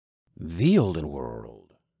The Olden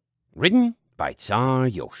World. Written by Czar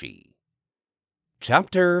Yoshi.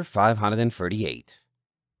 Chapter 538.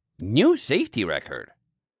 New Safety Record.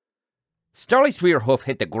 Starlight's rear hoof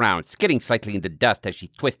hit the ground, skidding slightly in the dust as she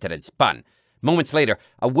twisted and spun. Moments later,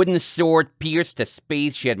 a wooden sword pierced the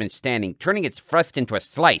space she had been standing, turning its thrust into a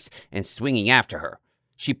slice and swinging after her.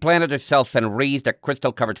 She planted herself and raised a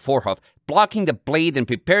crystal-covered forehoof, blocking the blade and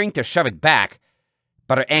preparing to shove it back.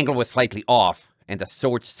 But her angle was slightly off, and the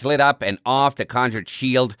sword slid up and off the conjured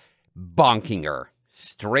shield, bonking her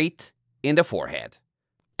straight in the forehead.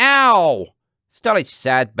 Ow! Starlight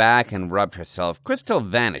sat back and rubbed herself, crystal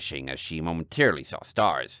vanishing as she momentarily saw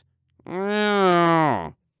stars.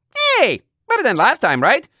 Oh. Hey! Better than last time,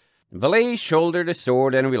 right? Valet shouldered the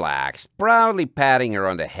sword and relaxed, proudly patting her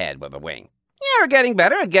on the head with a wing. You're getting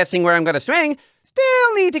better at guessing where I'm going to swing.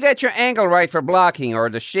 Still need to get your angle right for blocking or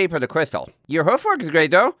the shape of the crystal. Your hoofwork is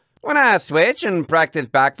great, though. Wanna switch and practice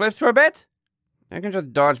backflips for a bit? I can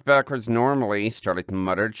just dodge backwards normally, Starlight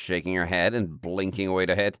muttered, shaking her head and blinking away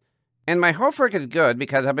the hit. And my hoofwork is good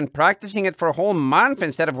because I've been practicing it for a whole month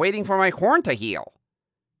instead of waiting for my horn to heal.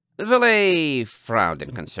 Valet frowned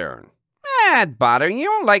in concern. That bothering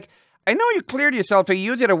you? Like, I know you cleared yourself to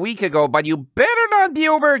use it a week ago, but you better not be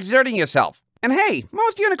overexerting yourself. And hey,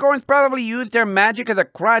 most unicorns probably use their magic as a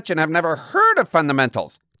crutch and have never heard of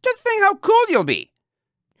fundamentals. Just think how cool you'll be.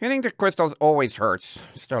 Hitting the crystals always hurts,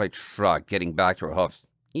 Starlight shrugged, getting back to her hoofs.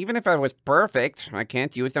 Even if I was perfect, I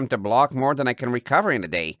can't use them to block more than I can recover in a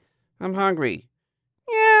day. I'm hungry.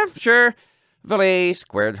 Yeah, sure. Valet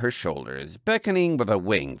squared her shoulders, beckoning with a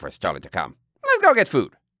wing for Starlight to come. Let's go get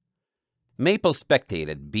food. Maple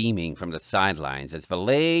spectated, beaming from the sidelines as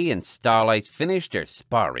Valet and Starlight finished their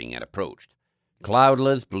sparring and approached.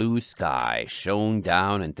 Cloudless blue sky shone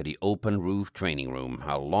down into the open-roof training room,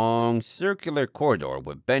 a long, circular corridor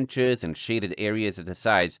with benches and shaded areas at the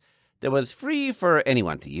sides that was free for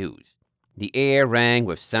anyone to use. The air rang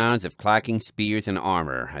with sounds of clacking spears and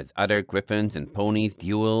armor as other griffins and ponies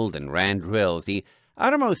dueled and ran drills, the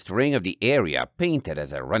outermost ring of the area painted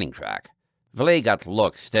as a running track. Valet got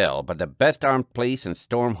looks still, but the best-armed place in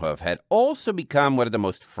Stormhoof had also become one of the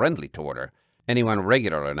most friendly toward her. Anyone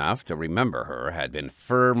regular enough to remember her had been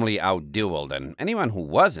firmly outdueled, and anyone who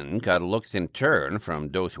wasn't got looks in turn from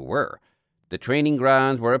those who were. The training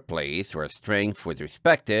grounds were a place where strength was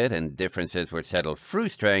respected and differences were settled through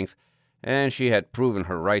strength, and she had proven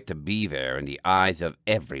her right to be there in the eyes of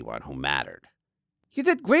everyone who mattered. You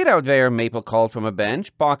did great out there, Maple called from a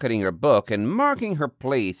bench, pocketing her book and marking her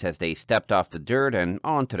place as they stepped off the dirt and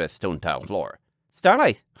onto the stone-tile floor.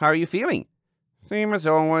 Starlight, how are you feeling? Same as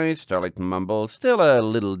always, Starlight mumbled, still a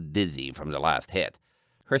little dizzy from the last hit.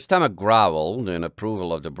 Her stomach growled in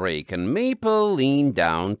approval of the break, and Maple leaned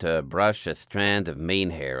down to brush a strand of mane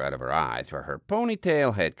hair out of her eyes where her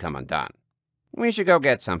ponytail had come undone. We should go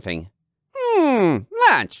get something.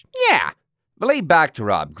 Lunch, yeah. Valet backed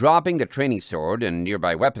her up, dropping the training sword in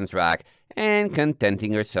nearby weapons rack and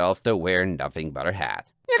contenting herself to wear nothing but her hat.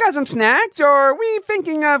 You got some snacks, or are we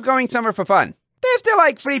thinking of going somewhere for fun? There's still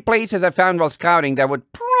like 3 places I found while scouting that would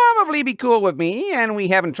probably be cool with me, and we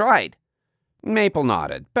haven't tried. Maple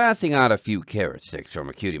nodded, passing out a few carrot sticks from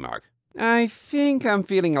a cutie mark. I think I'm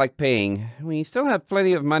feeling like paying. We still have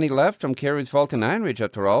plenty of money left from Carrie's Vault in Iron Ridge,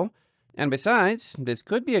 after all. And besides, this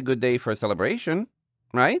could be a good day for a celebration,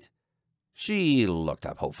 right? She looked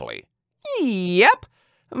up hopefully. Yep.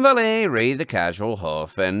 Valet raised a casual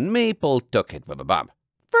hoof, and Maple took it with a bump.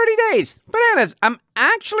 30 days! Bananas! I'm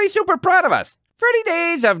actually super proud of us! 30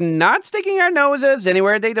 days of not sticking our noses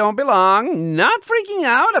anywhere they don't belong, not freaking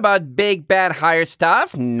out about big bad higher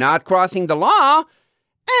stuff, not crossing the law.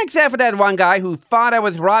 Except for that one guy who thought I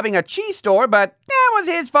was robbing a cheese store, but that was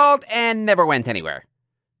his fault and never went anywhere.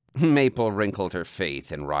 Maple wrinkled her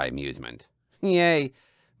face in wry amusement. Yay,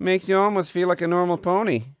 makes you almost feel like a normal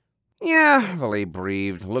pony. Yeah, Valet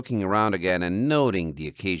breathed, looking around again and noting the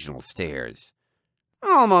occasional stares.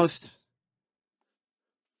 Almost.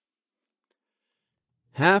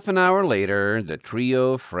 Half an hour later, the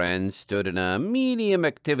trio of friends stood in a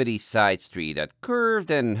medium-activity side street that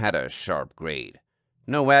curved and had a sharp grade.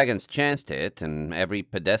 No wagons chanced it, and every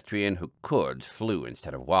pedestrian who could flew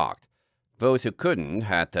instead of walked. Those who couldn't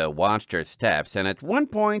had to watch their steps, and at one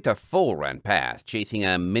point a foal ran past, chasing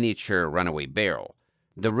a miniature runaway barrel.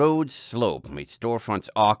 The road's slope made storefronts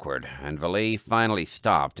awkward, and Valet finally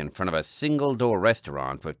stopped in front of a single-door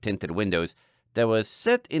restaurant with tinted windows that was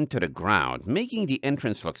set into the ground, making the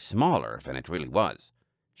entrance look smaller than it really was.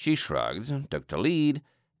 She shrugged, took the lead,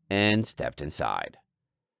 and stepped inside.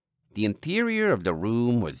 The interior of the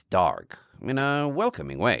room was dark, in a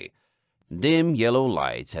welcoming way. Dim yellow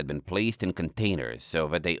lights had been placed in containers so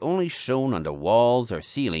that they only shone on the walls or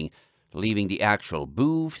ceiling, leaving the actual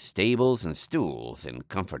booth, stables, and stools in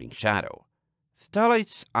comforting shadow.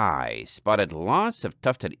 Starlight's eye spotted lots of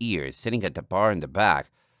tufted ears sitting at the bar in the back,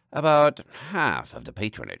 about half of the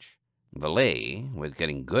patronage. Valet was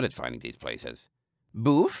getting good at finding these places.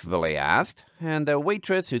 "Booth?" Valet asked, and the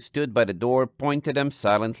waitress who stood by the door pointed them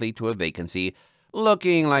silently to a vacancy,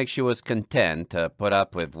 looking like she was content to put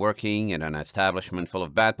up with working in an establishment full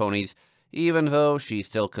of bad ponies, even though she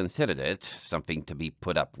still considered it something to be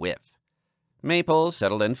put up with. Maple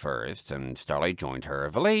settled in first, and Starlight joined her,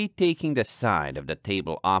 Valet taking the side of the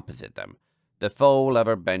table opposite them. The faux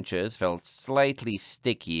leather benches felt slightly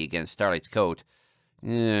sticky against Starlight's coat.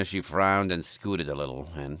 She frowned and scooted a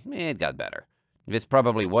little, and it got better. This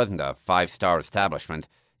probably wasn't a 5-star establishment,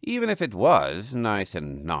 even if it was nice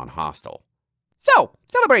and non-hostile. "So,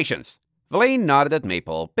 celebrations!" Valet nodded at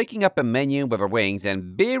Maple, picking up a menu with her wings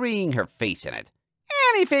and burying her face in it.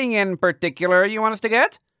 "Anything in particular you want us to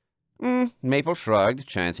get?" Maple shrugged,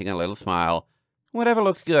 chancing a little smile. "Whatever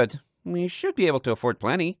looks good. We should be able to afford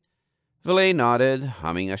plenty." Valet nodded,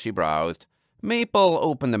 humming as she browsed. Maple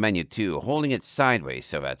opened the menu too, holding it sideways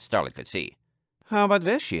so that Starlight could see. "How about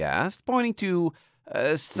this?" she asked, pointing to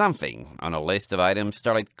something on a list of items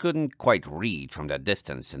Starlight couldn't quite read from that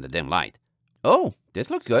distance in the dim light. "Oh, this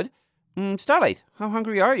looks good. Starlight, how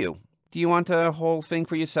hungry are you? Do you want a whole thing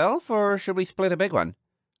for yourself, or should we split a big one?"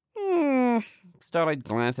 Starlight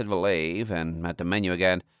glanced at Valet, then at the menu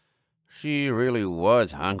again. She really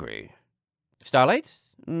was hungry. "Starlight?"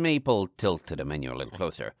 Maple tilted the menu a little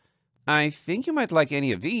closer. "I think you might like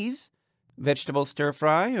any of these. Vegetable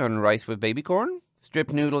stir-fry on rice with baby corn,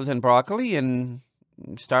 strip noodles and broccoli, and...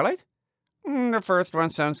 Starlight?" "The first one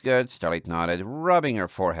sounds good," Starlight nodded, rubbing her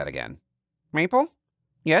forehead again. "Maple?"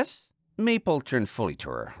 "Yes?" Maple turned fully to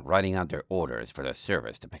her, writing out their orders for the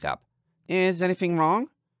service to pick up. "Is anything wrong?"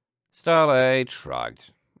 Starlight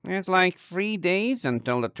shrugged. "It's like 3 days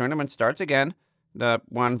until the tournament starts again, the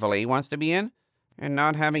one Valet wants to be in, and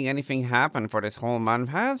not having anything happen for this whole month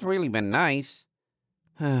has really been nice."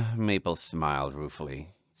 Maple smiled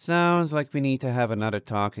ruefully. "Sounds like we need to have another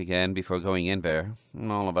talk again before going in there,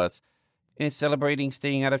 all of us. Is celebrating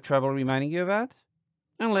staying out of trouble reminding you of that?"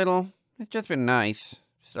 "A little. It's just been nice."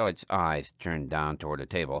 Starlight's eyes turned down toward the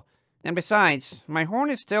table. "And besides, my horn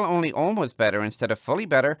is still only almost better instead of fully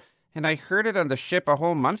better, and I heard it on the ship a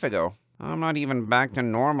whole month ago. I'm not even back to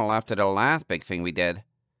normal after the last big thing we did."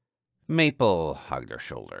 Maple hugged her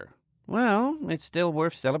shoulder. "Well, it's still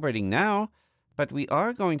worth celebrating now, but we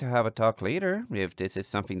are going to have a talk later, if this is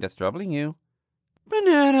something that's troubling you."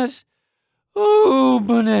 "Bananas! Oh,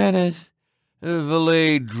 bananas!"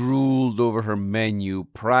 Valet drooled over her menu,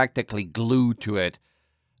 practically glued to it,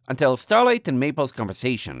 until Starlight and Maple's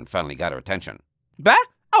conversation finally got her attention. "Bah?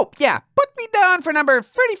 Oh, yeah, put me down for number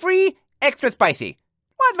 33, extra spicy.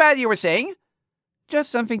 What's that you were saying?" "Just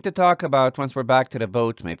something to talk about once we're back to the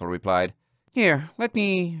boat," Maple replied. "Here, let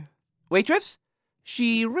me... Waitress?"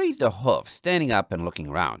 She raised a hoof, standing up and looking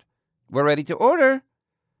around. "We're ready to order."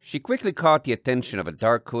 She quickly caught the attention of a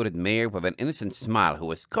dark-coated mayor with an innocent smile who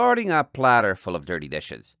was carting a platter full of dirty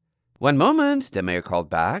dishes. "One moment," the mayor called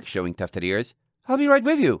back, showing tufted ears. "I'll be right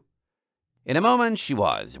with you." In a moment she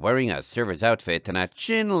was, wearing a server's outfit and a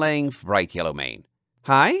chin-length bright yellow mane.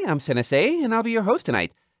 "Hi, I'm Sensei, and I'll be your host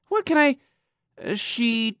tonight. What can I—"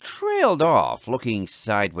 She trailed off, looking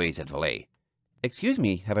sideways at Valet. "Excuse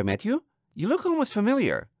me, have I met you? You look almost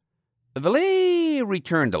familiar." Valet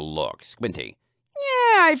returned the look, squinting.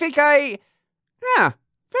 "Yeah, I think that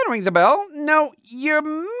rings a bell. No, your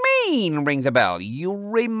mane rings a bell. You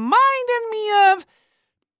reminded me of...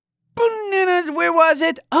 Bananas, where was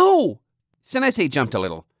it? Oh!" Sensei jumped a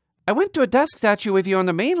little. "I went to a dusk statue with you on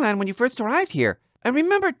the mainland when you first arrived here. I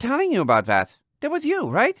remember telling you about that. That was you,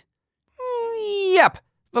 right?" "Yep."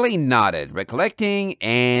 Valet nodded, recollecting,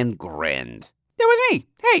 and grinned. "That was me.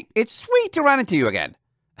 Hey, it's sweet to run into you again."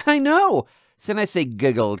 "I know." Sensei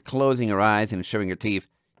giggled, closing her eyes and showing her teeth.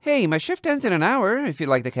 "Hey, my shift ends in an hour, if you'd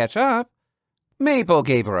like to catch up." Maple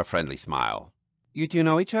gave her a friendly smile. "You two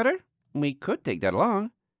know each other? We could take that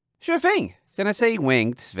along." "Sure thing." Sensei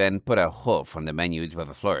winked, then put a hoof on the menus with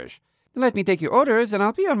a flourish. "Let me take your orders, and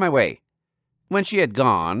I'll be on my way." When she had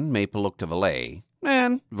gone, Maple looked to Valet,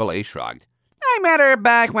 and Valet shrugged. "I met her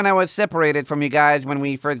back when I was separated from you guys when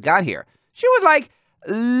we first got here. She was like,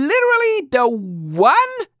 literally the one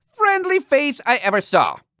friendly face I ever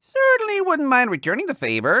saw. Certainly wouldn't mind returning the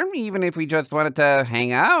favor, even if we just wanted to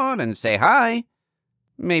hang out and say hi."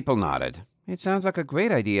 Maple nodded. "It sounds like a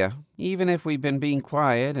great idea. Even if we've been being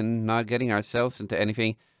quiet and not getting ourselves into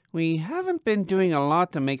anything, We haven't been doing a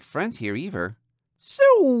lot to make friends here either.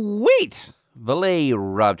 Sweet! Valet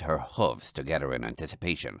rubbed her hooves together in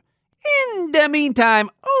anticipation. In the meantime,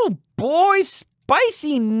 oh boy,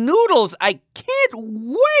 spicy noodles! I can't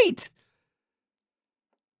wait!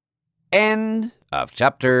 End of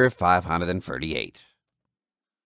chapter 538.